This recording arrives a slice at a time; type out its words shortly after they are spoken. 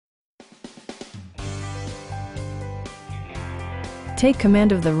Take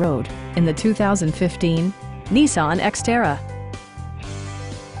command of the road in the 2015 Nissan Xterra.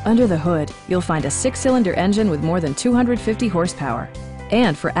 Under the hood, you'll find a 6-cylinder engine with more than 250 horsepower.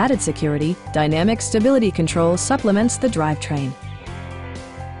 And for added security, dynamic stability control supplements the drivetrain.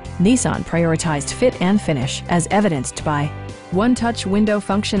 Nissan prioritized fit and finish as evidenced by one-touch window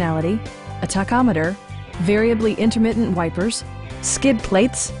functionality, a tachometer, variably intermittent wipers, skid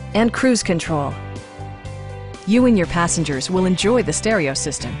plates, and cruise control. You and your passengers will enjoy the stereo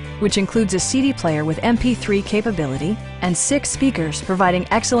system, which includes a CD player with MP3 capability and 6 speakers providing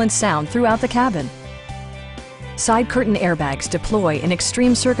excellent sound throughout the cabin. Side curtain airbags deploy in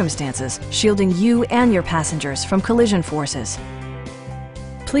extreme circumstances, shielding you and your passengers from collision forces.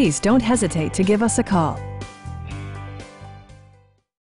 Please don't hesitate to give us a call.